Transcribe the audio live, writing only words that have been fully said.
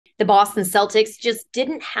The Boston Celtics just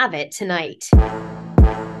didn't have it tonight.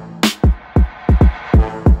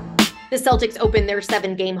 The Celtics opened their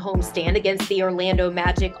 7-game homestand against the Orlando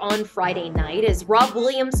Magic on Friday night as Rob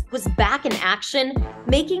Williams was back in action,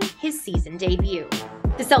 making his season debut.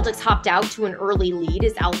 The Celtics hopped out to an early lead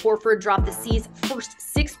as Al Horford dropped the C's first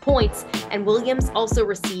 6 points, and Williams also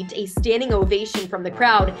received a standing ovation from the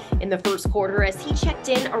crowd in the first quarter as he checked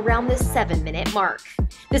in around the 7-minute mark.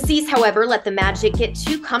 The C's, however, let the Magic get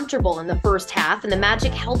too comfortable in the first half, and the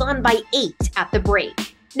Magic held on by 8 at the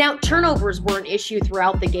break. Now, turnovers were an issue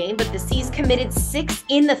throughout the game, but the C's committed 6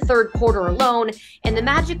 in the third quarter alone, and the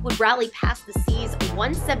Magic would rally past the C's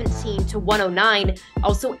 117 to 109,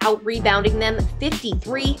 also out-rebounding them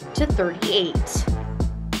 53 to 38.